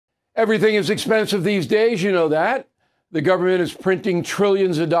Everything is expensive these days, you know that. The government is printing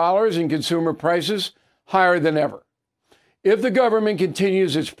trillions of dollars and consumer prices higher than ever. If the government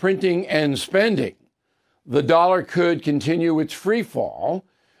continues its printing and spending, the dollar could continue its free fall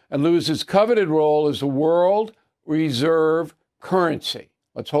and lose its coveted role as the world reserve currency.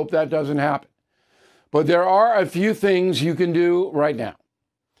 Let's hope that doesn't happen. But there are a few things you can do right now.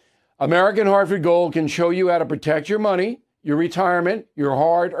 American Hartford Gold can show you how to protect your money, your retirement, your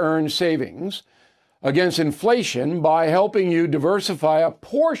hard-earned savings against inflation by helping you diversify a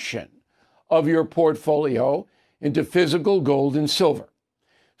portion of your portfolio into physical gold and silver.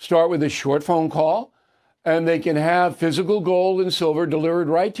 Start with a short phone call, and they can have physical gold and silver delivered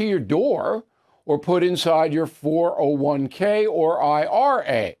right to your door or put inside your 401k or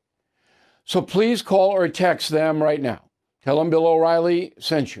IRA. So please call or text them right now. Tell them Bill O'Reilly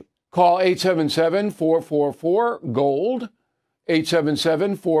sent you. Call 877-444-GOLD,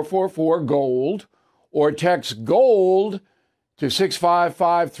 877-444-GOLD, or text GOLD to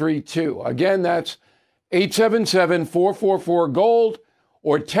 65532. Again, that's 877-444-GOLD,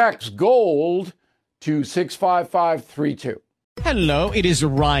 or text GOLD to 65532. Hello, it is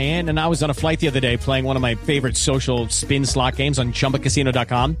Ryan, and I was on a flight the other day playing one of my favorite social spin slot games on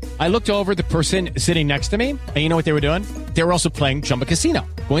ChumbaCasino.com. I looked over at the person sitting next to me, and you know what they were doing? They were also playing Chumba Casino.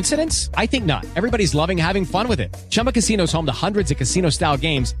 Coincidence? I think not. Everybody's loving having fun with it. Chumba Casino is home to hundreds of casino-style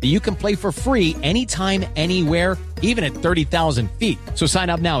games that you can play for free anytime, anywhere, even at 30,000 feet. So sign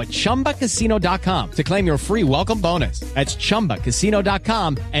up now at ChumbaCasino.com to claim your free welcome bonus. That's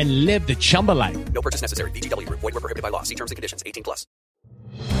ChumbaCasino.com and live the Chumba life. No purchase necessary. VGW. Void where prohibited by law. See terms and conditions. 18 plus.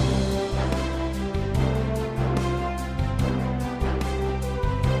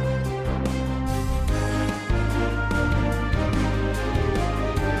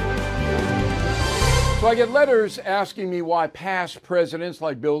 So I get letters asking me why past presidents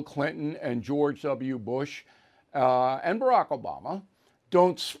like Bill Clinton and George W. Bush and Barack Obama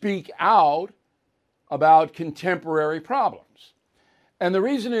don't speak out about contemporary problems. And the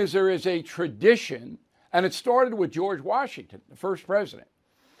reason is there is a tradition, and it started with George Washington, the first president,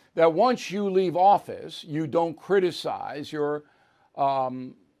 that once you leave office, you don't criticize your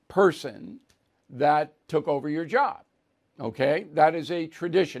person that took over your job. Okay? That is a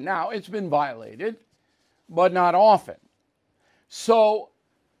tradition. Now, it's been violated, but not often. So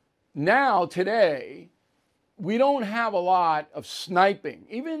now, today, we don't have a lot of sniping.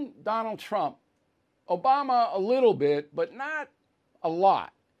 Even Donald Trump, Obama a little bit, but not a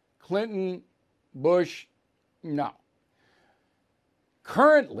lot. Clinton, Bush, no.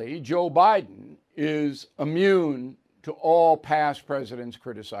 Currently, Joe Biden is immune to all past presidents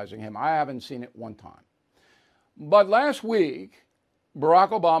criticizing him. I haven't seen it one time. But last week, Barack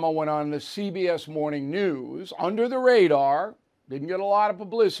Obama went on the CBS Morning News under the radar, didn't get a lot of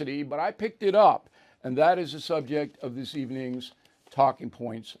publicity, but I picked it up. And that is the subject of this evening's Talking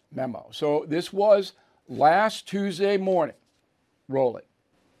Points memo. So this was last Tuesday morning. Roll it.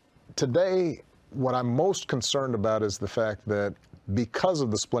 Today, what I'm most concerned about is the fact that because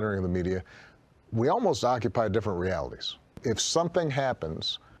of the splintering of the media, we almost occupy different realities. If something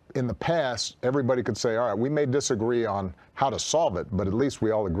happens, in the past, everybody could say, all right, we may disagree on how to solve it, but at least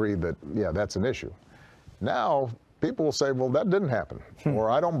we all agree that, yeah, that's an issue. Now, people will say, well, that didn't happen, or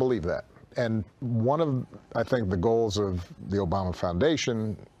I don't believe that. And one of, I think, the goals of the Obama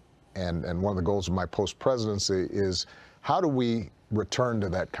Foundation and one of the goals of my post-presidency is how do we return to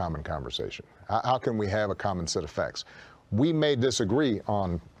that common conversation? How can we have a common set of facts? We may disagree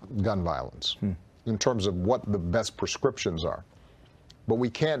on gun violence in terms of what the best prescriptions are. But we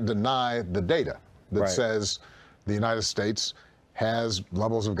can't deny the data that says the United States has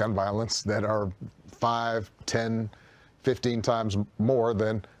levels of gun violence that are 5, 10, 15 times more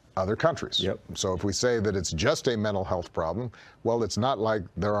than other countries. Yep. So if we say that it's just a mental health problem, well, it's not like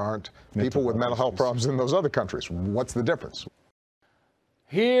there aren't people with mental health problems in those other countries. What's the difference?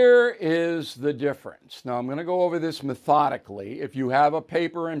 Here is the difference. Now, I'm going to go over this methodically. If you have a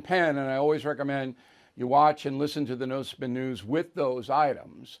paper and pen, and I always recommend you watch and listen to the No Spin News with those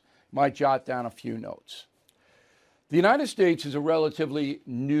items, you might jot down a few notes. The United States is a relatively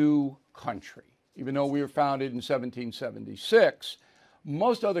new country. Even though we were founded in 1776,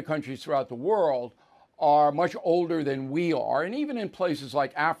 most other countries throughout the world are much older than we are. And even in places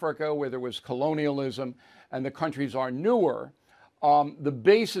like Africa, where there was colonialism and the countries are newer, the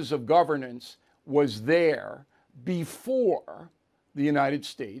basis of governance was there before the United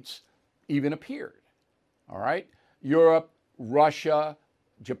States even appeared. All right? Europe, Russia,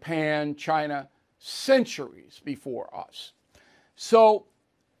 Japan, China, centuries before us. So,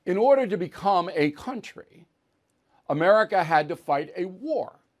 in order to become a country, America had to fight a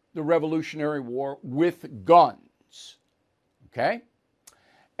war. the Revolutionary War with guns. Okay?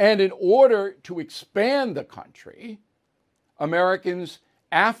 And in order to expand the country, Americans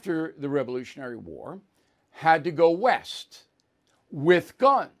after the Revolutionary War had to go west with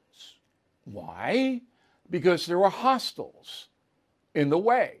guns. Why? Because there were hostiles in the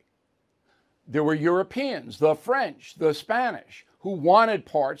way. There were Europeans, the French, the Spanish, who wanted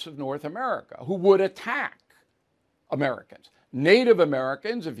parts of North America, who would attack Americans. Native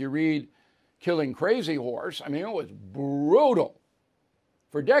Americans, if you read Killing Crazy Horse, I mean, it was brutal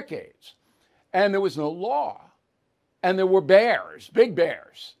for decades. And there was no law. And there were bears, big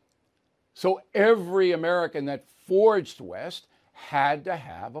bears. So every American that forged west had to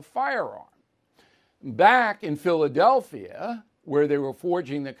have a firearm. Back in Philadelphia, where they were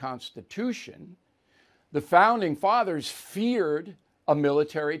forging the Constitution, the founding fathers feared a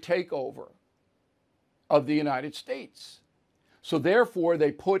military takeover of the United States. So therefore,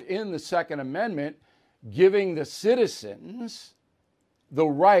 they put in the Second Amendment, giving the citizens the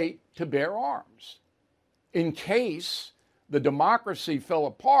right to bear arms in case the democracy fell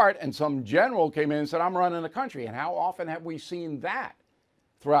apart and some general came in and said, I'm running the country. And how often have we seen that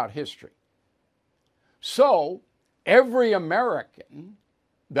throughout history? So every American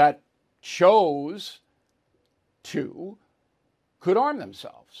that chose to could arm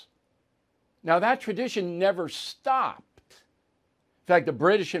themselves. Now, that tradition never stopped. In fact, the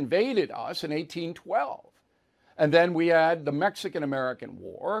British invaded us in 1812. And then we had the Mexican-American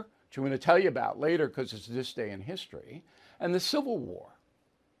War, which I'm going to tell you about later because it's this day in history, and the Civil War.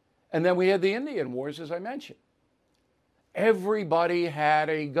 And then we had the Indian Wars, as I mentioned. Everybody had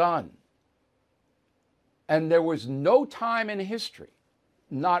a gun. And there was no time in history,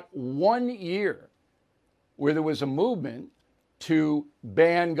 not 1 year, where there was a movement to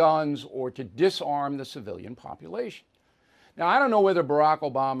ban guns or to disarm the civilian population. Now, I don't know whether Barack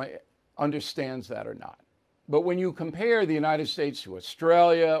Obama understands that or not. But when you compare the United States to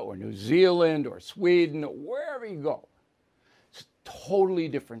Australia or New Zealand or Sweden or wherever you go, it's a totally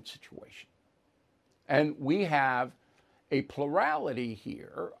different situation. And we have a plurality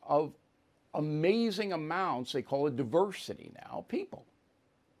here of amazing amounts, they call it diversity now, people.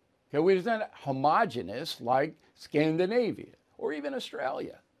 Okay, we're not homogenous like Scandinavia or even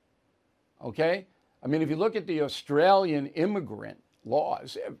Australia. Okay? I mean, if you look at the Australian immigrant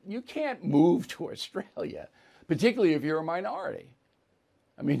laws, you can't move to Australia, particularly if you're a minority.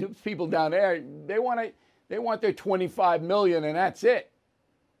 I mean, people down there, they want their 25 million and that's it.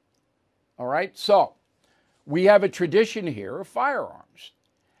 All right? So, we have a tradition here of firearms.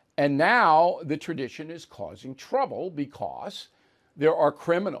 And now the tradition is causing trouble because there are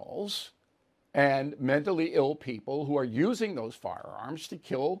criminals and mentally ill people who are using those firearms to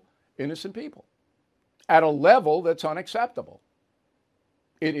kill innocent people at a level that's unacceptable.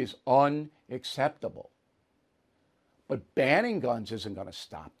 It is unacceptable. But banning guns isn't going to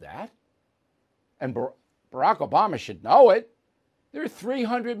stop that. And Barack Obama should know it. There are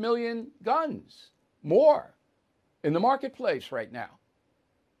 300 million guns, more, in the marketplace right now.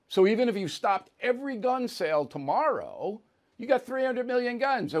 So even if you stopped every gun sale tomorrow, you got 300 million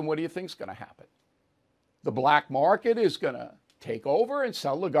guns. And what do you think is going to happen? The black market is going to take over and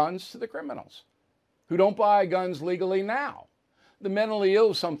sell the guns to the criminals who don't buy guns legally now. The mentally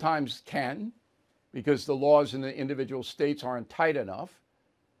ill sometimes can because the laws in the individual states aren't tight enough.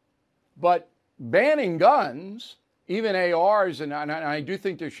 But banning guns, even ARs, and I do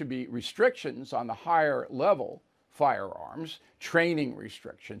think there should be restrictions on the higher level firearms, training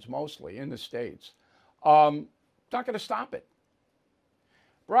restrictions mostly in the states, not going to stop it.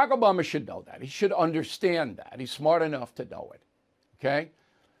 Barack Obama should know that. He should understand that. He's smart enough to know it. Okay?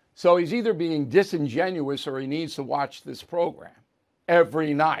 So he's either being disingenuous or he needs to watch this program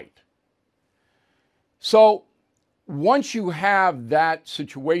every night. So once you have that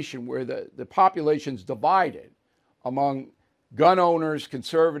situation where the population's divided among gun owners,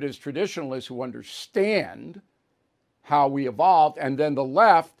 conservatives, traditionalists who understand how we evolved, and then the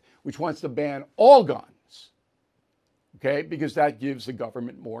left, which wants to ban all guns, okay, because that gives the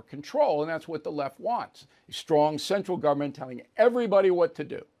government more control, and that's what the left wants. A strong central government telling everybody what to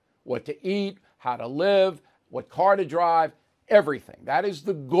do, what to eat, how to live, what car to drive, everything. That is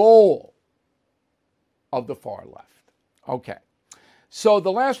the goal of the far left. Okay. So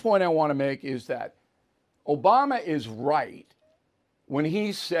the last point I want to make is that Obama is right when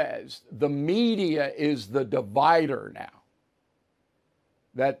he says the media is the divider now.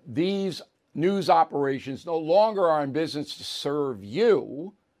 That these news operations no longer are in business to serve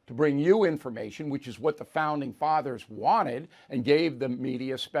you, to bring you information, which is what the founding fathers wanted and gave the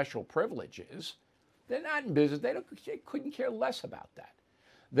media special privileges. They're not in business. They couldn't care less about that.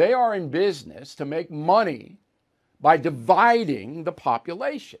 They are in business to make money by dividing the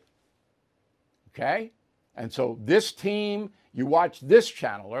population. Okay? And so this team, you watch this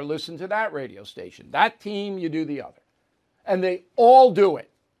channel or listen to that radio station. That team, you do the other. And they all do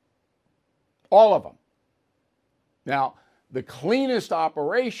it. All of them. Now, the cleanest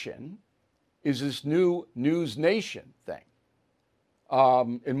operation is this new News Nation thing,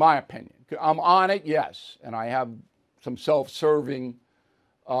 in my opinion. I'm on it, yes, and I have some self-serving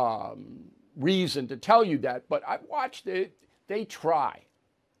reason to tell you that, but I've watched it. They try.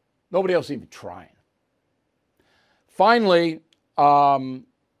 Nobody else even trying. Finally,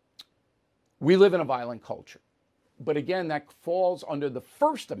 we live in a violent culture. But again, that falls under the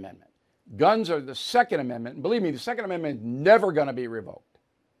First Amendment. Guns are the Second Amendment. And believe me, the Second Amendment is never going to be revoked.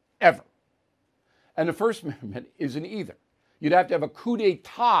 Ever. And the First Amendment isn't either. You'd have to have a coup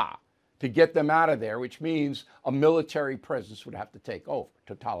d'etat to get them out of there, which means a military presence would have to take over,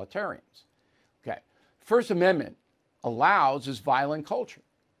 totalitarians. Okay. First Amendment allows this violent culture.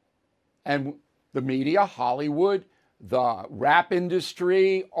 And the media, Hollywood, the rap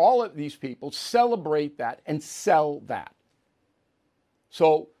industry, all of these people celebrate that and sell that.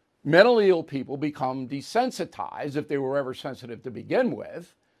 So mentally ill people become desensitized, if they were ever sensitive to begin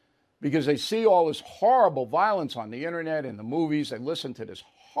with, because they see all this horrible violence on the internet and the movies. They listen to this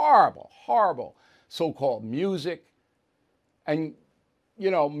horrible, horrible so-called music. And,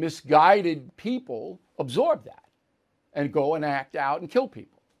 misguided people absorb that and go and act out and kill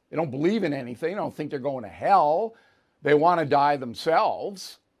people. They don't believe in anything. They don't think they're going to hell. They want to die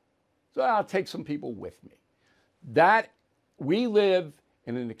themselves. So I'll take some people with me. That we live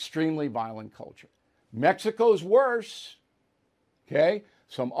in an extremely violent culture. Mexico's worse. Okay?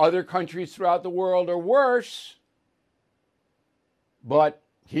 Some other countries throughout the world are worse. But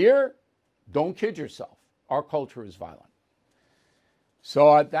here, don't kid yourself. Our culture is violent.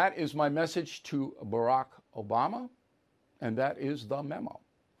 So that is my message to Barack Obama, and that is the memo.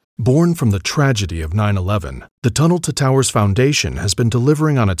 Born from the tragedy of 9/11, the Tunnel to Towers Foundation has been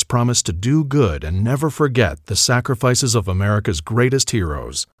delivering on its promise to do good and never forget the sacrifices of America's greatest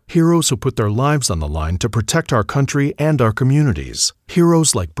heroes. Heroes who put their lives on the line to protect our country and our communities.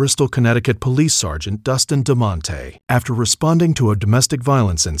 Heroes like Bristol, Connecticut Police Sergeant Dustin DeMonte. After responding to a domestic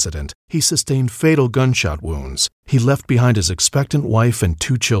violence incident, he sustained fatal gunshot wounds. He left behind his expectant wife and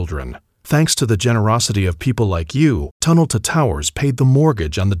 2 children. Thanks to the generosity of people like you, Tunnel to Towers paid the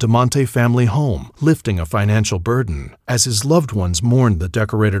mortgage on the DeMonte family home, lifting a financial burden. As his loved ones mourned the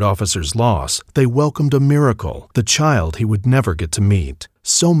decorated officer's loss, they welcomed a miracle, the child he would never get to meet.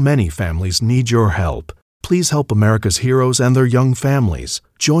 So many families need your help. Please help America's heroes and their young families.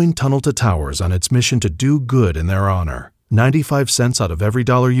 Join Tunnel to Towers on its mission to do good in their honor. 95 cents out of every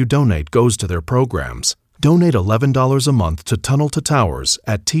dollar you donate goes to their programs. Donate $11 a month to Tunnel to Towers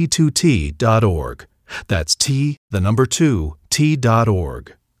at T2T.org. That's T2T.org.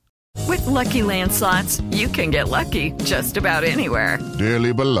 With Lucky Land Slots, you can get lucky just about anywhere.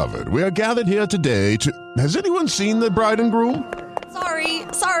 Dearly beloved, we are gathered here today to... Has anyone seen the bride and groom?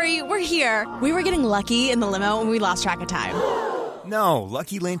 Sorry, we're here. We were getting lucky in the limo and we lost track of time. No,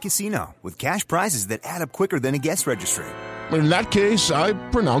 Lucky Land Casino, with cash prizes that add up quicker than a guest registry. In that case, I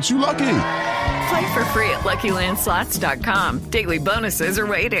pronounce you lucky. Play for free at LuckyLandSlots.com. Daily bonuses are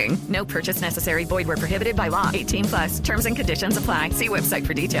waiting. No purchase necessary. Void where prohibited by law. 18+. Terms and conditions apply. See website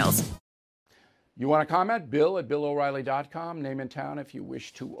for details. You want to comment? Bill at BillO'Reilly.com. Name and town if you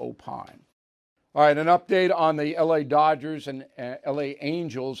wish to opine. All right, an update on the LA Dodgers and LA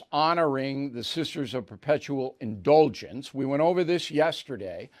Angels honoring the Sisters of Perpetual Indulgence. We went over this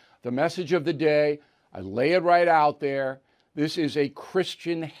yesterday. The message of the day, I lay it right out there. This is a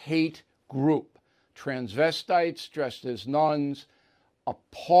Christian hate group. Transvestites dressed as nuns,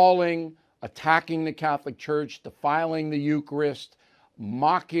 appalling, attacking the Catholic Church, defiling the Eucharist,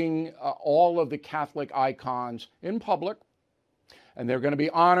 mocking all of the Catholic icons in public. And they're going to be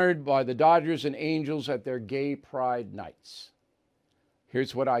honored by the Dodgers and Angels at their gay pride nights.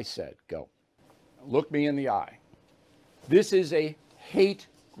 Here's what I said. Go. Look me in the eye. This is a hate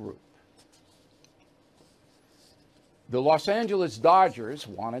group. The Los Angeles Dodgers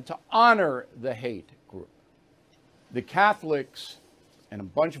wanted to honor the hate group. The Catholics and a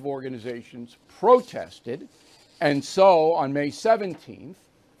bunch of organizations protested. And so on May 17th,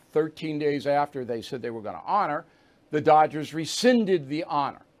 13 days after they said they were going to honor, the Dodgers rescinded the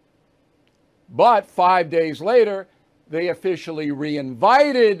honor. But 5 days later, they officially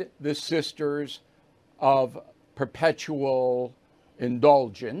reinvited the Sisters of Perpetual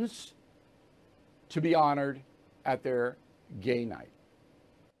Indulgence to be honored at their gay night.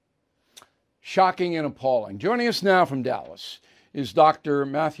 Shocking and appalling. Joining us now from Dallas is Dr.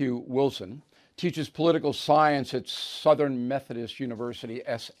 Matthew Wilson, teaches political science at Southern Methodist University,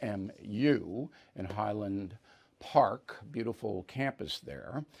 SMU, in Highland Park, beautiful campus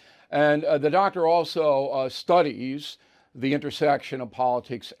there. And the doctor also studies the intersection of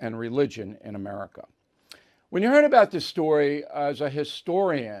politics and religion in America. When you heard about this story as a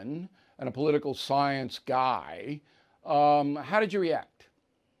historian and a political science guy, how did you react?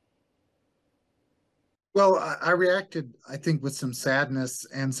 Well, I reacted, I think, with some sadness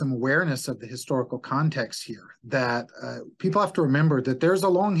and some awareness of the historical context here, that people have to remember that there's a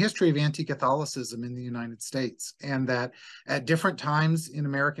long history of anti-Catholicism in the United States, and that at different times in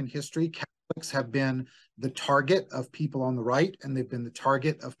American history, Catholics have been the target of people on the right, and they've been the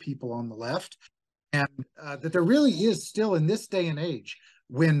target of people on the left, and that there really is still, in this day and age,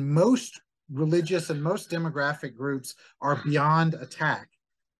 when most religious and most demographic groups are beyond attack,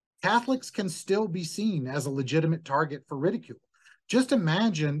 Catholics can still be seen as a legitimate target for ridicule. Just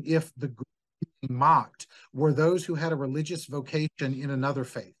imagine if the group being mocked were those who had a religious vocation in another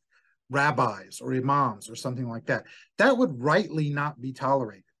faith, rabbis or imams or something like that. That would rightly not be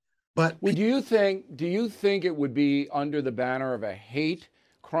tolerated. But do you think it would be under the banner of a hate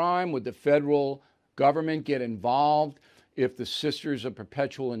crime? Would the federal government get involved if the Sisters of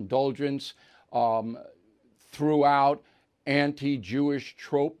Perpetual Indulgence threw out anti-Jewish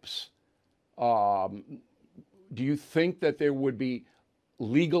tropes? Do you think that there would be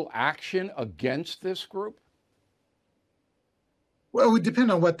legal action against this group? Well, it would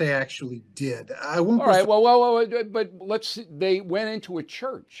depend on what they actually did. I won't. All right. Well, but they went into a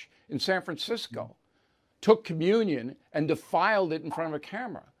church in San Francisco, took communion, and defiled it in front of a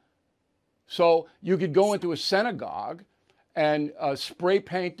camera. So you could go into a synagogue and spray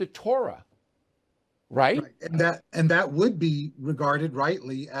paint the Torah. Right. And that would be regarded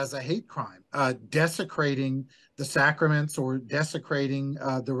rightly as a hate crime. Desecrating the sacraments or desecrating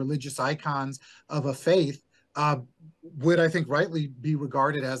the religious icons of a faith would, I think, rightly be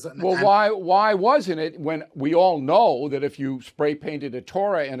regarded as an... Well, why wasn't it, when we all know that if you spray painted a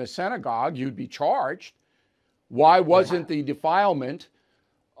Torah in a synagogue, you'd be charged? Why wasn't the defilement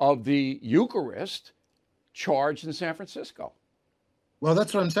of the Eucharist charged in San Francisco? Well,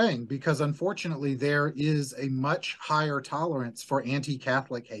 that's what I'm saying, because unfortunately there is a much higher tolerance for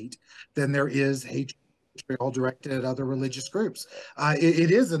anti-Catholic hate than there is hate all directed at other religious groups.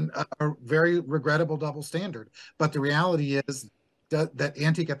 It is a very regrettable double standard, but the reality is that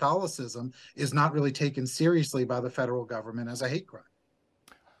anti-Catholicism is not really taken seriously by the federal government as a hate crime.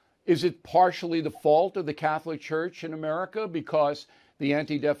 Is it partially the fault of the Catholic Church in America because the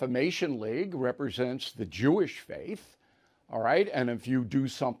Anti-Defamation League represents the Jewish faith? All right, and if you do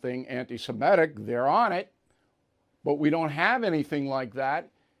something anti-Semitic, they're on it. But we don't have anything like that.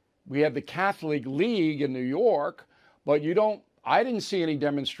 We have the Catholic League in New York, but I didn't see any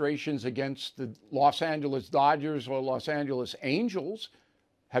demonstrations against the Los Angeles Dodgers or Los Angeles Angels.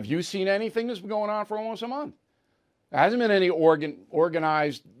 Have you seen anything that's been going on for almost a month? There hasn't been any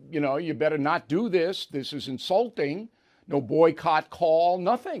organized, you better not do this. This is insulting. No boycott call,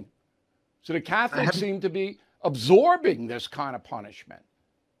 nothing. So the Catholics seem to be absorbing this kind of punishment.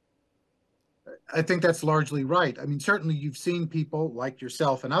 I think that's largely right. I mean, certainly you've seen people like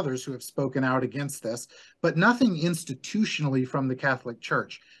yourself and others who have spoken out against this, but nothing institutionally from the Catholic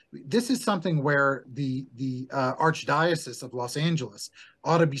Church. This is something where the Archdiocese of Los Angeles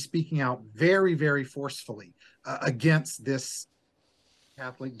ought to be speaking out very, very forcefully against this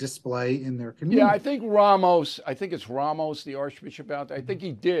Catholic display in their community. Yeah, I think it's Ramos, the Archbishop out there. I think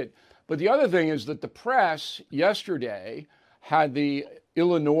he did. But the other thing is that the press yesterday had the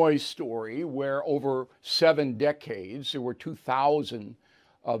Illinois story where over 7 decades, there were 2,000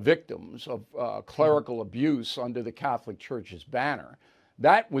 victims of clerical abuse under the Catholic Church's banner.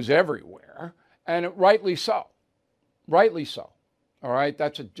 That was everywhere, and rightly so. Rightly so. All right,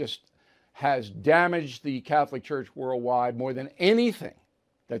 just has damaged the Catholic Church worldwide more than anything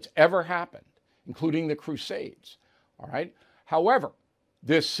that's ever happened, including the Crusades. All right. However,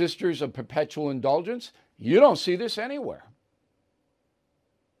 this Sisters of Perpetual Indulgence, you don't see this anywhere.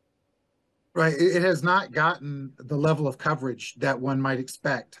 Right. It has not gotten the level of coverage that one might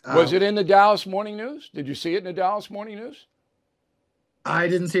expect. Was it in the Dallas Morning News? Did you see it in the Dallas Morning News? I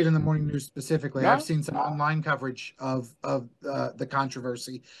didn't see it in the Morning News specifically. No? I've seen some online coverage of the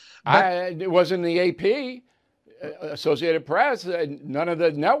controversy. It was in the AP, Associated Press. None of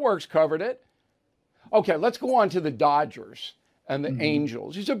the networks covered it. Okay, let's go on to the Dodgers and the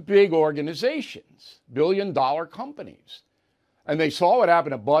Angels. These are big organizations, billion-dollar companies. And they saw what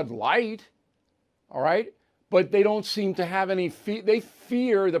happened to Bud Light, all right? But they don't seem to have any they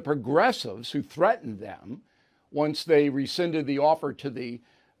fear the progressives who threaten them once they rescinded the offer to the,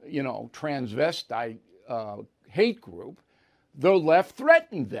 transvestite hate group, the left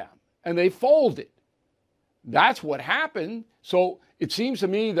threatened them and they folded. That's what happened. So it seems to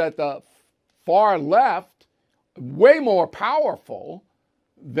me that the far left, way more powerful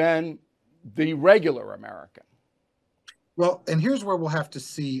than the regular American. Well, and here's where we'll have to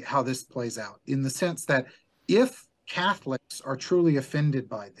see how this plays out, in the sense that if Catholics are truly offended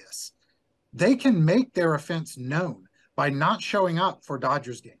by this, they can make their offense known by not showing up for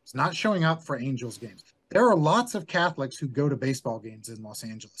Dodgers games, not showing up for Angels games. There are lots of Catholics who go to baseball games in Los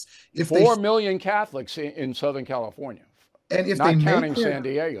Angeles. 4 million Catholics in Southern California, and if not they counting San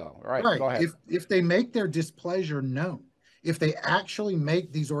Diego. Right, go ahead. If they make their displeasure known, if they actually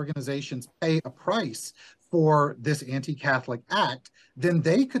make these organizations pay a price for this anti-Catholic act, then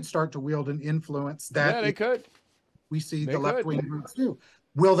they could start to wield an influence that they could. We see the left-wing groups do.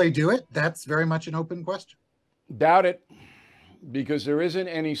 Will they do it? That's very much an open question. Doubt it, because there isn't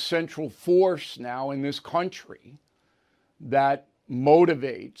any central force now in this country that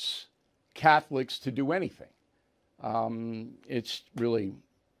motivates Catholics to do anything. It's really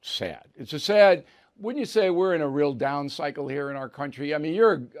sad. It's a sad, wouldn't you say we're in a real down cycle here in our country? I mean,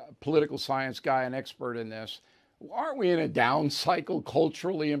 you're a political science guy, an expert in this. Aren't we in a down cycle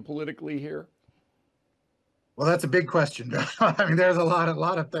culturally and politically here? Well, that's a big question. I mean, there's a lot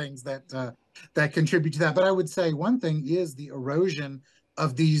of things that contribute to that. But I would say one thing is the erosion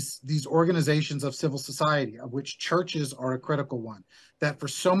of these organizations of civil society, of which churches are a critical one. That for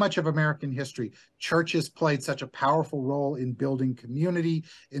so much of American history, churches played such a powerful role in building community,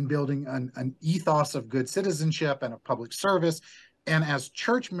 in building an ethos of good citizenship and of public service. And as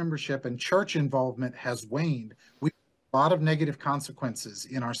church membership and church involvement has waned, we have a lot of negative consequences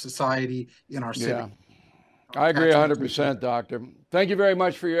in our society, in our city. Yeah. I agree 100%, Doctor. Thank you very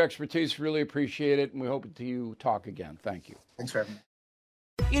much for your expertise. Really appreciate it. And we hope to talk again. Thank you. Thanks for having me.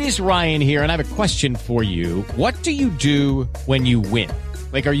 It is Ryan here, and I have a question for you. What do you do when you win?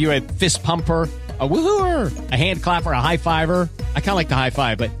 Like, are you a fist pumper, a woohooer, a hand clapper, a high fiver? I kind of like the high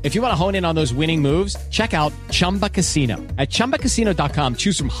five, but if you want to hone in on those winning moves, check out Chumba Casino. At ChumbaCasino.com,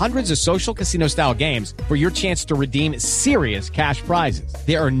 choose from hundreds of social casino-style games for your chance to redeem serious cash prizes.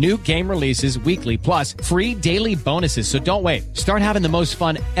 There are new game releases weekly, plus free daily bonuses. So don't wait. Start having the most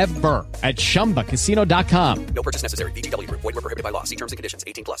fun ever at ChumbaCasino.com. No purchase necessary. VGW Group. Void where prohibited by law. See terms and conditions.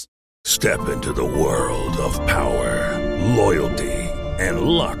 18+. Step into the world of power, loyalty, and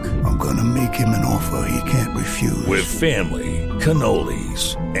luck. I'm gonna make him an offer he can't refuse. With family,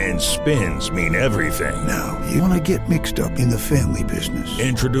 cannolis, and spins mean everything. Now, you wanna get mixed up in the family business.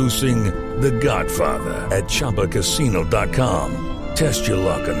 Introducing The Godfather at ChumbaCasino.com. Test your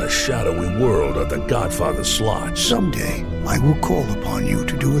luck in the shadowy world of The Godfather slot. Someday, I will call upon you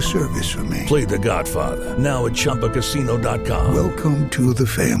to do a service for me. Play The Godfather, now at ChumbaCasino.com. Welcome to the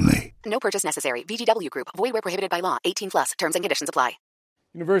family. No purchase necessary. VGW Group. Void where prohibited by law. 18+. Terms and conditions apply.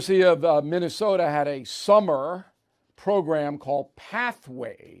 University of Minnesota had a summer program called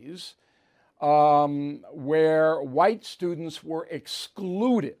Pathways, where white students were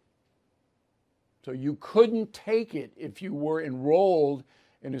excluded. So you couldn't take it if you were enrolled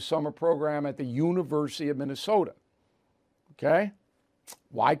in a summer program at the University of Minnesota. Okay?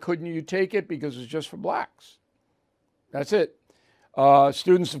 Why couldn't you take it? Because it's just for blacks. That's it.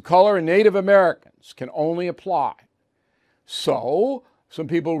 Students of color and Native Americans can only apply. So some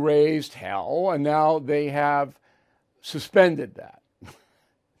people raised hell, and now they have suspended that.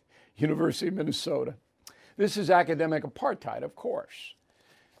 University of Minnesota. This is academic apartheid, of course.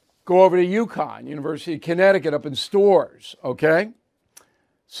 Go over to UConn, University of Connecticut, up in Storrs, okay?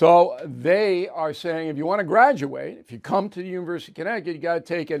 So they are saying if you want to graduate, if you come to the University of Connecticut, you got to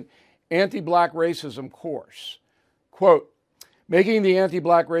take an anti-black racism course. Quote, making the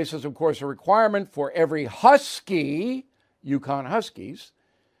anti-black racism course a requirement for every Husky, UConn Huskies,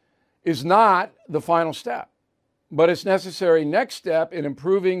 is not the final step, but it's necessary next step in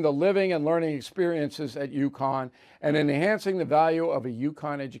improving the living and learning experiences at UConn and enhancing the value of a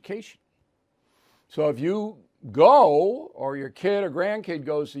UConn education. So if you go, or your kid or grandkid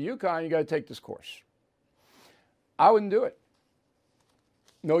goes to UConn, you got to take this course. I wouldn't do it.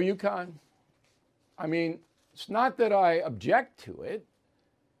 No UConn. I mean, it's not that I object to it,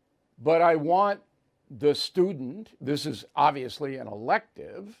 but I want the student, this is obviously an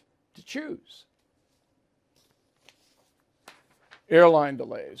elective, to choose. Airline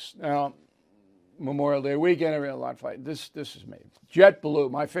delays. Now, Memorial Day weekend, every airline flight. This is me. JetBlue,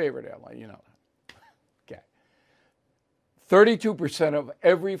 my favorite airline, you know that. Okay. 32% of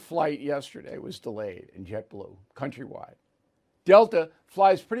every flight yesterday was delayed in JetBlue, countrywide. Delta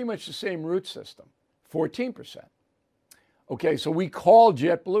flies pretty much the same route system. 14%. Okay, so we called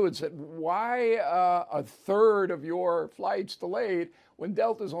JetBlue and said, why a third of your flights delayed when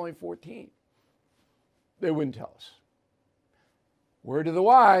Delta's only 14? They wouldn't tell us. Word to the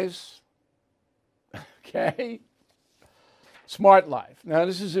wise. Okay? Smart Life. Now,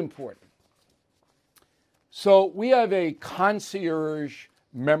 this is important. So we have a concierge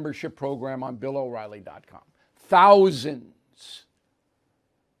membership program on BillO'Reilly.com. Thousands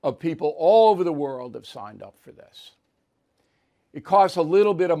of people all over the world have signed up for this. It costs a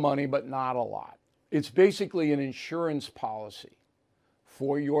little bit of money, but not a lot. It's basically an insurance policy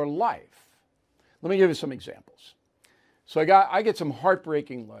for your life. Let me give you some examples. So I get some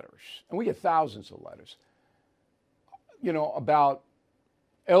heartbreaking letters, and we get thousands of letters, about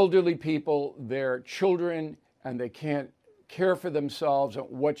elderly people, their children, and they can't care for themselves, and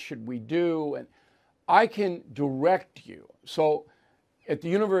what should we do? And I can direct you. So at the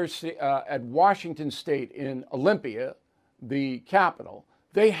university, at Washington State in Olympia, the capital,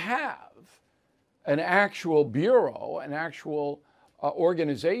 they have an actual bureau, an actual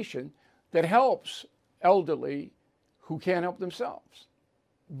organization that helps elderly who can't help themselves.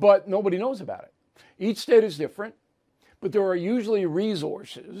 But nobody knows about it. Each state is different, but there are usually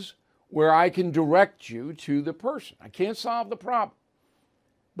resources where I can direct you to the person. I can't solve the problem,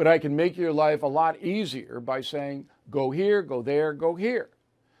 but I can make your life a lot easier by saying, go here, go there, go here.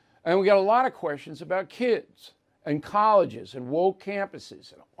 And we got a lot of questions about kids and colleges and woke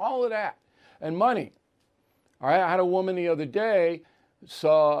campuses and all of that, and money. All right, I had a woman the other day,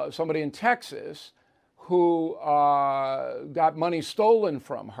 saw somebody in Texas who got money stolen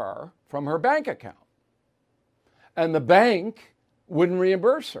from her bank account. And the bank wouldn't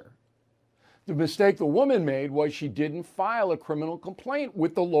reimburse her. The mistake the woman made was she didn't file a criminal complaint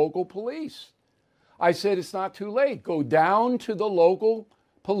with the local police. I said, it's not too late. Go down to the local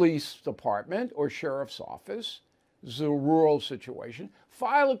police department or sheriff's office. This is a rural situation.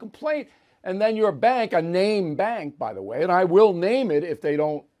 File a complaint, and then your bank, a name bank, by the way, and I will name it if they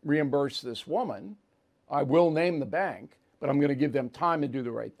don't reimburse this woman. I will name the bank, but I'm going to give them time to do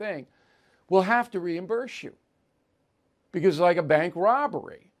the right thing. Will have to reimburse you because it's like a bank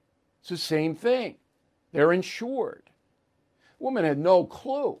robbery. It's the same thing. They're insured. The woman had no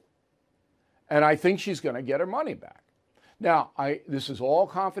clue, and I think she's going to get her money back. Now, this is all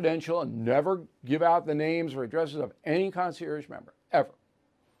confidential and never give out the names or addresses of any concierge member, ever.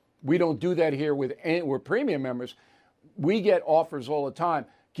 We don't do that here we're premium members. We get offers all the time.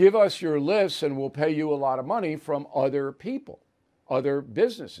 Give us your lists and we'll pay you a lot of money from other people, other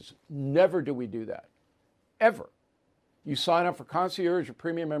businesses. Never do we do that, ever. You sign up for concierge or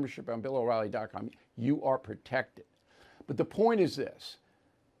premium membership on BillO'Reilly.com, you are protected. But the point is this.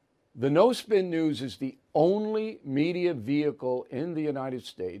 The No Spin News is the only media vehicle in the United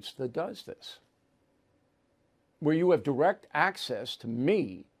States that does this, where you have direct access to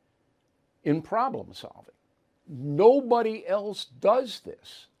me in problem solving. Nobody else does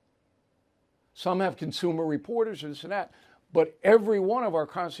this. Some have consumer reporters or this and that, but every one of our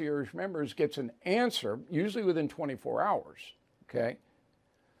concierge members gets an answer, usually within 24 hours, okay?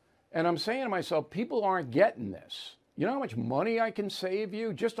 And I'm saying to myself, people aren't getting this. You know how much money I can save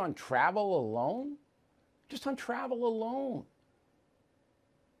you just on travel alone? Just on travel alone.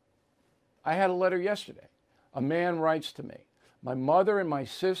 I had a letter yesterday. A man writes to me, my mother and my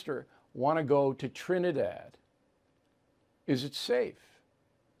sister want to go to Trinidad. Is it safe?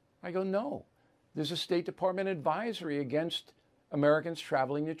 I go, no. There's a State Department advisory against Americans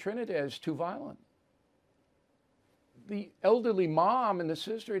traveling to Trinidad. It's too violent. The elderly mom and the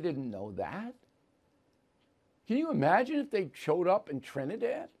sister didn't know that. Can you imagine if they showed up in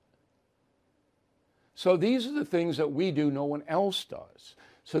Trinidad? So these are the things that we do no one else does.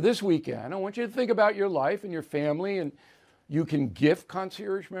 So this weekend, I want you to think about your life and your family, and you can gift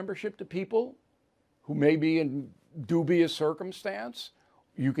concierge membership to people who may be in dubious circumstance.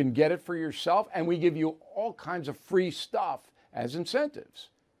 You can get it for yourself, and we give you all kinds of free stuff as incentives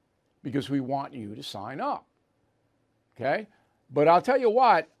because we want you to sign up, okay? But I'll tell you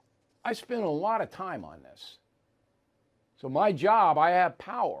what, I spend a lot of time on this. So my job, I have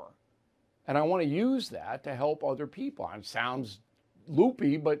power, and I want to use that to help other people. It sounds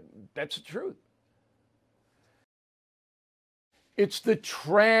loopy, but that's the truth. It's the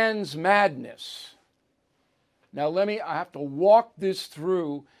trans madness. Now I have to walk this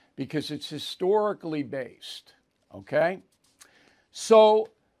through because it's historically based, okay? So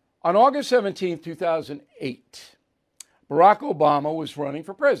on August 17, 2008, Barack Obama was running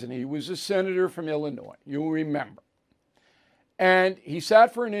for president. He was a senator from Illinois, you'll remember. And he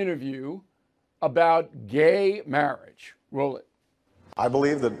sat for an interview about gay marriage. Roll it. I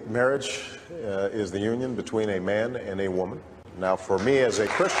believe that marriage is the union between a man and a woman. Now, for me as a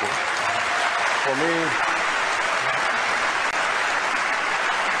Christian,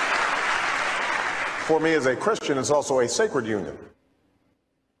 it's also a sacred union.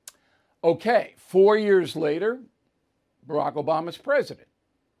 Okay, 4 years later, Barack Obama's president.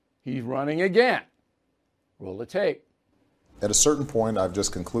 He's running again. Roll the tape. At a certain point, I've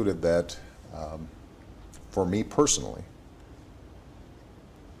just concluded that for me personally,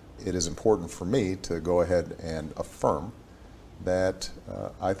 it is important for me to go ahead and affirm that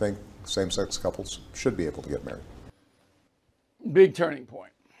I think same-sex couples should be able to get married. Big turning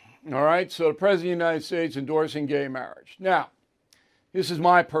point. All right, so the President of the United States endorsing gay marriage. Now, this is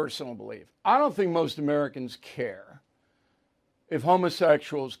my personal belief. I don't think most Americans care if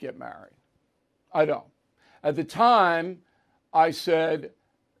homosexuals get married. I don't. At the time, I said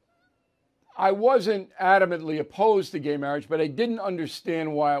I wasn't adamantly opposed to gay marriage, but I didn't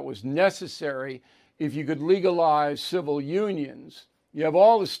understand why it was necessary if you could legalize civil unions. You have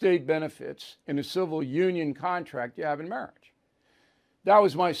all the state benefits in a civil union contract you have in marriage. That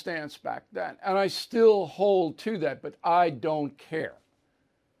was my stance back then, and I still hold to that, but I don't care.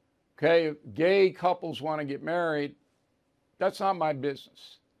 Okay, if gay couples want to get married, that's not my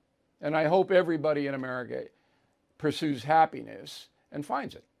business. And I hope everybody in America pursues happiness and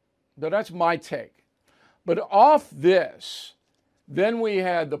finds it. So that's my take. But off this, then we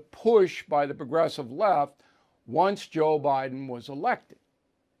had the push by the progressive left once Joe Biden was elected.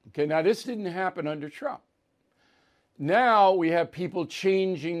 Okay, now this didn't happen under Trump. Now we have people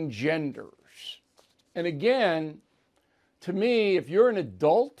changing genders. And again, to me, if you're an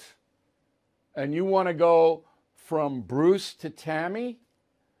adult and you want to go from Bruce to Tammy,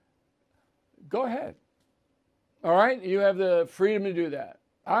 go ahead. All right? You have the freedom to do that.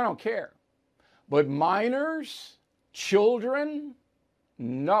 I don't care. But minors, children,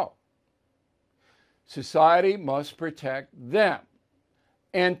 no. Society must protect them.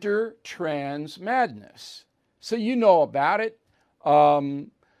 Enter trans madness. So you know about it.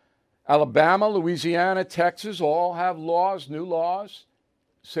 Alabama, Louisiana, Texas all have laws, new laws,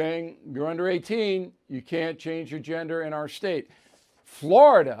 saying you're under 18, you can't change your gender in our state.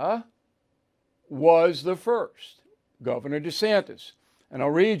 Florida was the first, Governor DeSantis. And I'll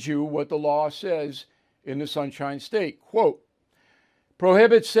read you what the law says in the Sunshine State. Quote,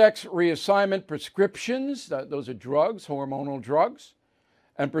 prohibits sex reassignment prescriptions, those are drugs, hormonal drugs,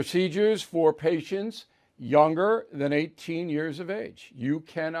 and procedures for patients younger than 18 years of age. You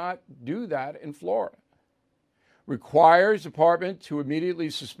cannot do that in Florida. Requires department to immediately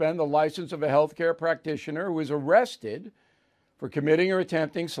suspend the license of a healthcare practitioner who is arrested for committing or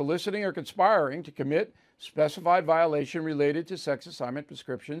attempting, soliciting, or conspiring to commit specified violation related to sex assignment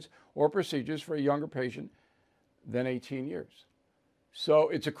prescriptions or procedures for a younger patient than 18 years. So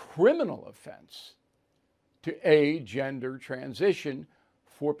it's a criminal offense to a gender transition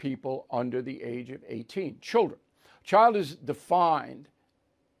for people under the age of 18, children. Child is defined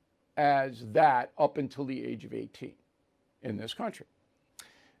as that up until the age of 18 in this country.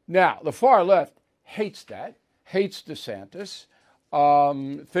 Now, the far left hates that, hates DeSantis,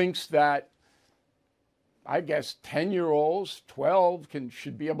 thinks that, I guess, 10-year-olds, 12,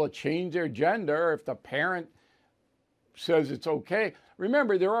 should be able to change their gender if the parent says it's okay.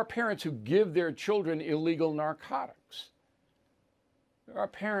 Remember, there are parents who give their children illegal narcotics. There are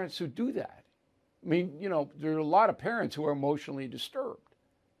parents who do that. I mean, you know, there are a lot of parents who are emotionally disturbed.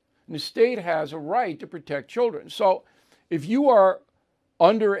 And the state has a right to protect children. So if you are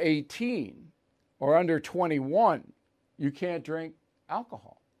under 18 or under 21, you can't drink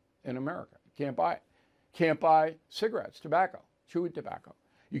alcohol in America. You can't buy it. Can't buy cigarettes, tobacco, chewing tobacco.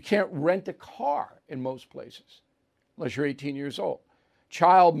 You can't rent a car in most places unless you're 18 years old.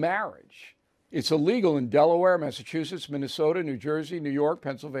 Child marriage. It's illegal in Delaware, Massachusetts, Minnesota, New Jersey, New York,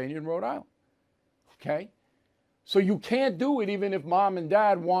 Pennsylvania, and Rhode Island. Okay? So you can't do it even if mom and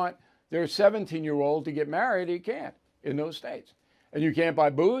dad want their 17-year-old to get married. You can't in those states. And you can't buy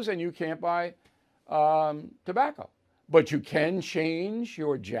booze and you can't buy tobacco. But you can change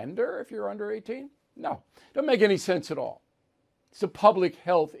your gender if you're under 18? No. Doesn't make any sense at all. It's a public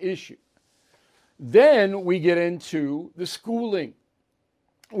health issue. Then we get into the schooling,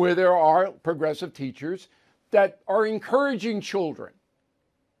 where there are progressive teachers that are encouraging children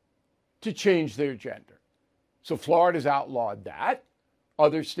to change their gender. So Florida's outlawed that.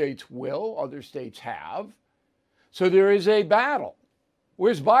 Other states will. Other states have. So there is a battle.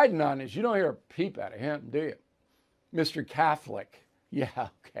 Where's Biden on this? You don't hear a peep out of him, do you? Mr. Catholic. Yeah,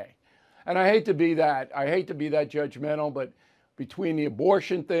 okay. And I hate to be that judgmental, but between the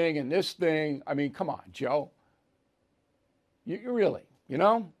abortion thing and this thing, I mean, come on, Joe. You really, you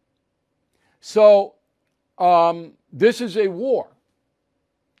know? So this is a war,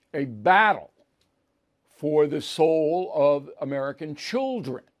 a battle for the soul of American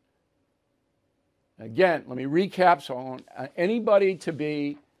children. Again, let me recap so I don't want anybody to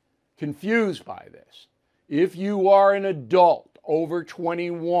be confused by this. If you are an adult over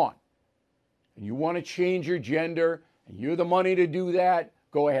 21 and you want to change your gender and you have the money to do that,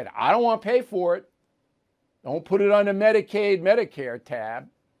 go ahead. I don't want to pay for it. Don't put it on the Medicaid, Medicare tab.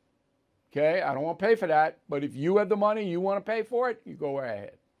 Okay, I don't want to pay for that. But if you have the money, you want to pay for it, you go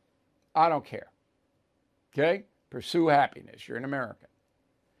ahead. I don't care. Okay, pursue happiness. You're an American.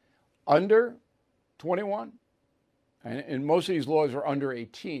 Under 21, and most of these laws are under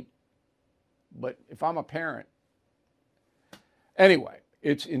 18. But if I'm a parent, anyway,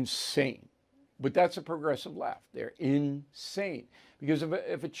 it's insane. But that's a progressive left. They're insane. Because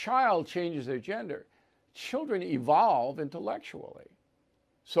if a child changes their gender, children evolve intellectually.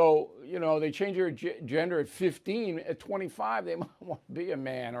 So, you know, they change their gender at 15. At 25, they might want to be a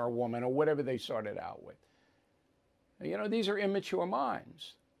man or a woman or whatever they started out with. You know, these are immature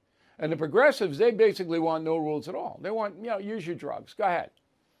minds. And the progressives, they basically want no rules at all. They want, you know, use your drugs. Go ahead.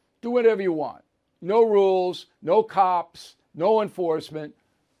 Do whatever you want. No rules, no cops, no enforcement,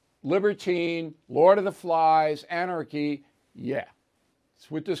 libertine, Lord of the Flies, anarchy. Yeah,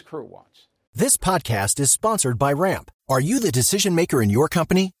 it's what this crew wants. This podcast is sponsored by Ramp. Are you the decision maker in your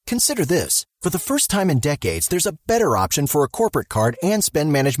company? Consider this. For the first time in decades, there's a better option for a corporate card and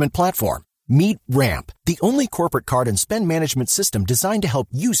spend management platform. Meet Ramp, the only corporate card and spend management system designed to help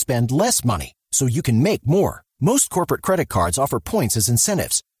you spend less money so you can make more. Most corporate credit cards offer points as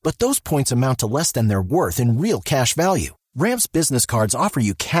incentives, but those points amount to less than their worth in real cash value. Ramp's business cards offer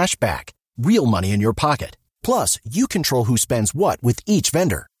you cash back, real money in your pocket. Plus, you control who spends what with each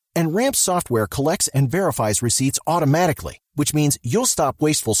vendor. And Ramp's software collects and verifies receipts automatically, which means you'll stop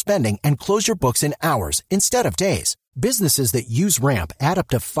wasteful spending and close your books in hours instead of days. Businesses that use Ramp add up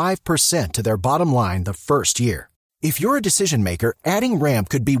to 5% to their bottom line the first year. If you're a decision maker, adding Ramp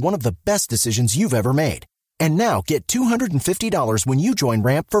could be one of the best decisions you've ever made. And now get $250 when you join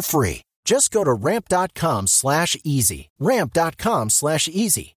Ramp for free. Just go to ramp.com/easy.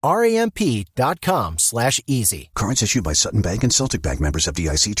 Ramp.com/easy. RAMP.com/easy. Cards issued by Sutton Bank and Celtic Bank, members of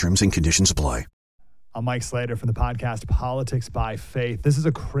FDIC. Terms and conditions apply. I'm Mike Slater from the podcast Politics by Faith. This is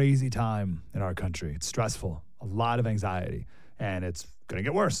a crazy time in our country. It's stressful, a lot of anxiety, and it's going to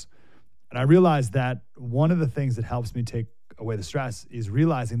get worse. And I realized that one of the things that helps me take away the stress is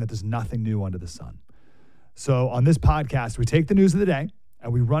realizing that there's nothing new under the sun. So on this podcast, we take the news of the day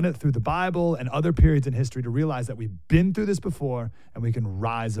and we run it through the Bible and other periods in history to realize that we've been through this before and we can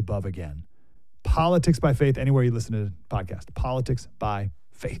rise above again. Politics by Faith, anywhere you listen to the podcast. Politics by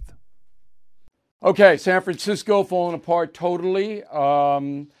Faith. Okay, San Francisco falling apart totally.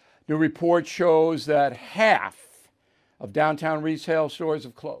 The report shows that half of downtown retail stores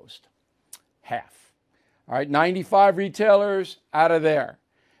have closed. Half. All right, 95 retailers out of there.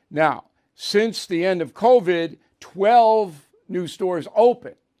 Now, since the end of COVID, 12 new stores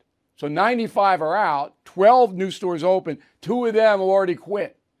open. So 95 are out, 12 new stores open, 2 of them have already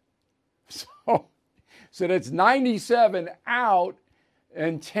quit. So that's 97 out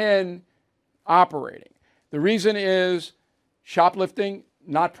and 10 operating. The reason is shoplifting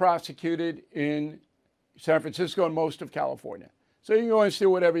not prosecuted in San Francisco and most of California. So you can go and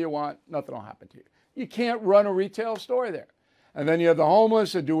steal whatever you want, nothing will happen to you. You can't run a retail store there. And then you have the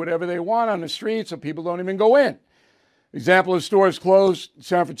homeless that do whatever they want on the streets so people don't even go in. Example of stores closed,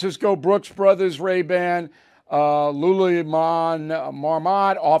 San Francisco, Brooks Brothers, Ray-Ban, Lululemon,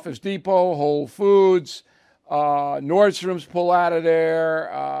 Marmot, Office Depot, Whole Foods, Nordstrom's pull out of there.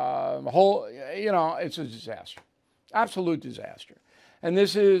 It's a disaster. Absolute disaster. And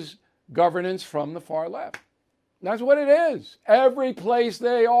this is governance from the far left. That's what it is. Every place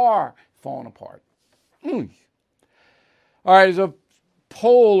they are falling apart. All right, there's a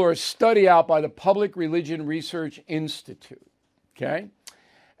poll or a study out by the Public Religion Research Institute, okay,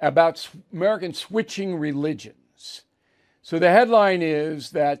 about Americans switching religions. So the headline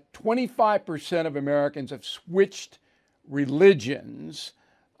is that 25% of Americans have switched religions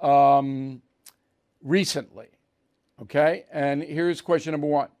recently, okay? And here's question number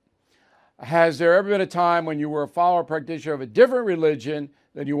 1. Has there ever been a time when you were a follower practitioner of a different religion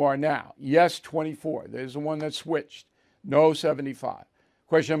than you are now? Yes, 24. There's the one that switched. No, 75.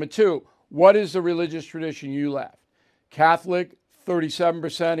 Question number 2, what is the religious tradition you left? Catholic,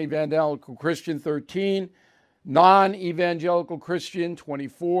 37%, evangelical Christian, 13%, non-evangelical Christian,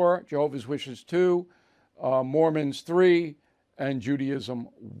 24%, Jehovah's Witnesses, 2%, Mormons, 3%, and Judaism,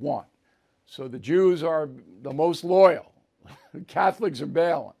 1%. So the Jews are the most loyal Catholics are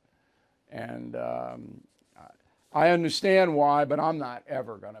bailing. And I understand why, but I'm not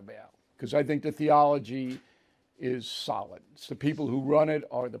ever going to bail because I think the theology is solid. It's the people who run it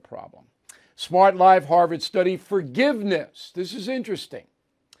are the problem. Smart Life, Harvard study, forgiveness. This is interesting.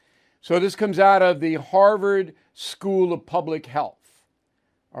 So this comes out of the Harvard School of Public Health.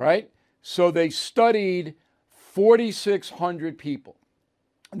 All right? So they studied 4,600 people.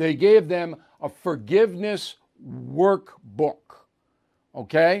 They gave them a forgiveness workbook.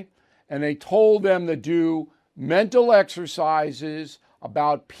 Okay? And they told them to do mental exercises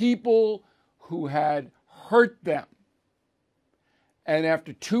about people who had hurt them. And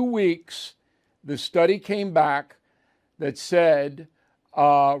after 2 weeks, the study came back that said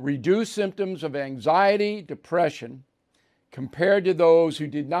reduced symptoms of anxiety, depression, compared to those who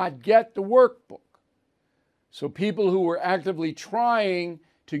did not get the workbook. So people who were actively trying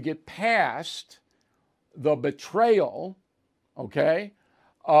to get past the betrayal, okay,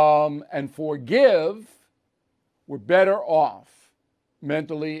 and forgive were better off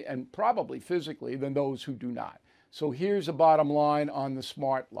mentally and probably physically than those who do not. So here's the bottom line on the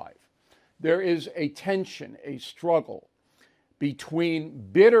Smart Life. There is a tension, a struggle between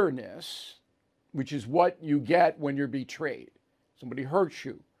bitterness, which is what you get when you're betrayed. Somebody hurts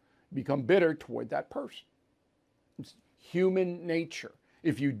you, you become bitter toward that person. It's human nature.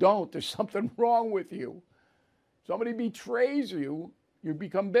 If you don't, there's something wrong with you. Somebody betrays you, you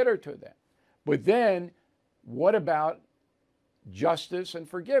become bitter to them. But then, what about justice and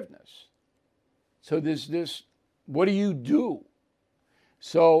forgiveness? So there's this, what do you do?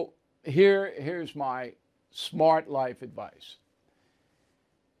 So here's my Smart Life advice.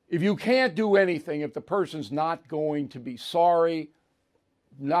 If you can't do anything, if the person's not going to be sorry,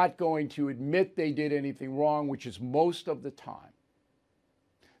 not going to admit they did anything wrong, which is most of the time,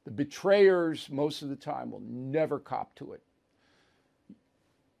 the betrayers most of the time will never cop to it.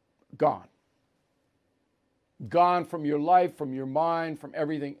 Gone. Gone from your life, from your mind, from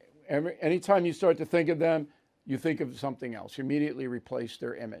everything. Anytime you start to think of them, you think of something else. You immediately replace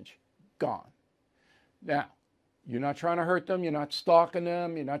their image. Gone. Now, you're not trying to hurt them. You're not stalking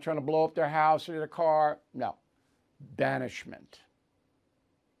them. You're not trying to blow up their house or their car. No. Banishment.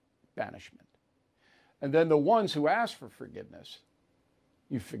 Banishment. And then the ones who ask for forgiveness,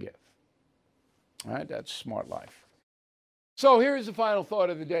 you forgive. All right? That's Smart Life. So here's the final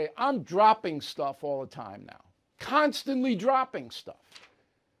thought of the day. I'm dropping stuff all the time now. Constantly dropping stuff.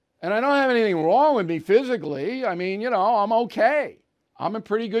 And I don't have anything wrong with me physically. I mean, I'm okay. I'm in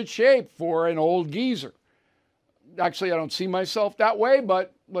pretty good shape for an old geezer. Actually, I don't see myself that way,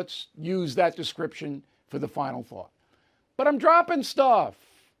 but let's use that description for the final thought. But I'm dropping stuff.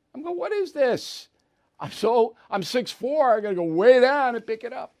 I'm going, what is this? I'm 6'4", I got to go way down and pick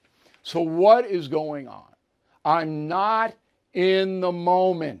it up. So what is going on? I'm not in the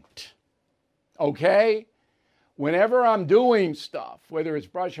moment, okay? Whenever I'm doing stuff, whether it's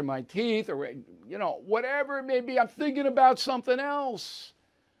brushing my teeth or, whatever it may be, I'm thinking about something else,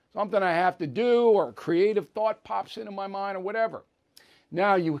 something I have to do, or a creative thought pops into my mind or whatever.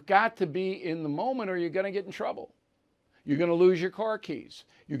 Now, you've got to be in the moment or you're going to get in trouble. You're going to lose your car keys.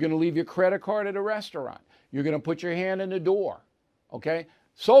 You're going to leave your credit card at a restaurant. You're going to put your hand in the door, okay?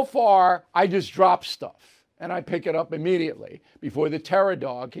 So far, I just drop stuff, and I pick it up immediately before the terror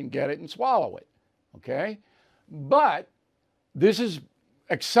dog can get it and swallow it, okay? But this is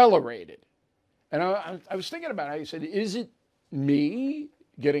accelerated. And I was thinking about it. I said, is it me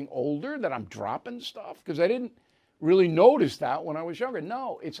getting older that I'm dropping stuff? Because I didn't really notice that when I was younger.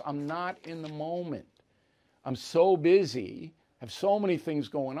 No, I'm not in the moment. I'm so busy, have so many things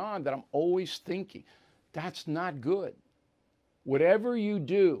going on that I'm always thinking. That's not good. Whatever you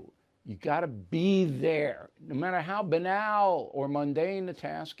do, you got to be there, no matter how banal or mundane the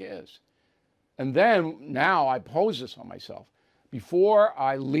task is. And then now I pose this on myself. Before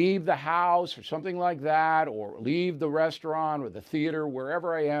I leave the house or something like that, or leave the restaurant or the theater,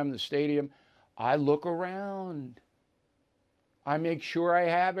 wherever I am, the stadium, I look around. I make sure I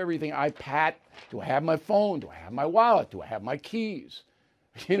have everything. I pat, do I have my phone? Do I have my wallet? Do I have my keys?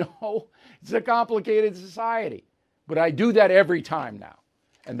 It's a complicated society. But I do that every time now.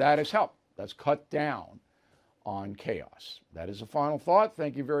 And that has helped. That's cut down on chaos. That is the final thought.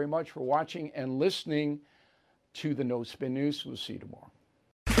 Thank you very much for watching and listening to the No Spin News. We'll see you tomorrow.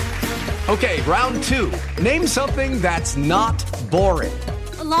 Okay, round two. Name something that's not boring.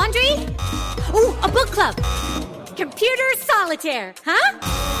 A laundry? Ooh, a book club. Computer solitaire, huh?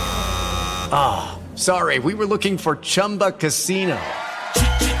 Ah, sorry, we were looking for Chumba Casino.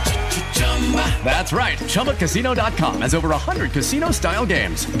 That's right. ChumbaCasino.com has over 100 casino-style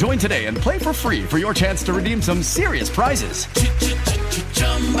games. Join today and play for free for your chance to redeem some serious prizes.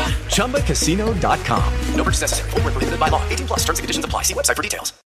 ChumbaCasino.com. No purchase necessary. Void where prohibited by law. 18 plus terms and conditions apply. See website for details.